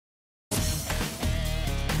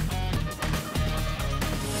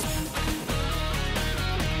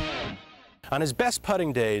On his best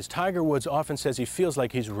putting days, Tiger Woods often says he feels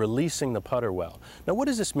like he's releasing the putter well. Now, what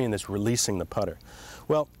does this mean, this releasing the putter?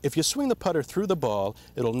 Well, if you swing the putter through the ball,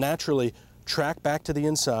 it'll naturally track back to the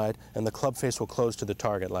inside and the club face will close to the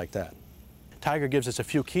target like that. Tiger gives us a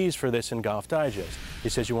few keys for this in Golf Digest. He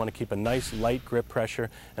says you want to keep a nice light grip pressure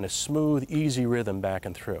and a smooth, easy rhythm back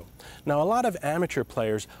and through. Now, a lot of amateur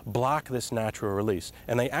players block this natural release,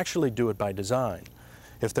 and they actually do it by design.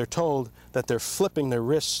 If they're told that they're flipping their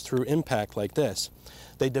wrists through impact like this,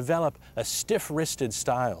 they develop a stiff-wristed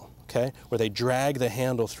style, okay, where they drag the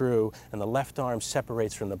handle through and the left arm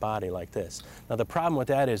separates from the body like this. Now, the problem with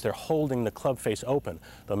that is they're holding the club face open.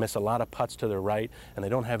 They'll miss a lot of putts to their right, and they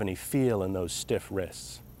don't have any feel in those stiff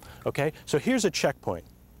wrists. Okay, so here's a checkpoint.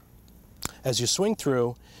 As you swing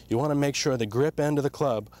through, you want to make sure the grip end of the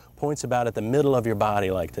club points about at the middle of your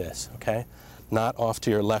body like this, okay? Not off to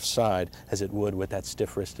your left side as it would with that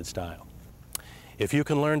stiff-wristed style. If you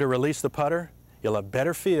can learn to release the putter, you'll have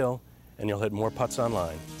better feel and you'll hit more putts on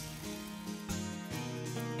line.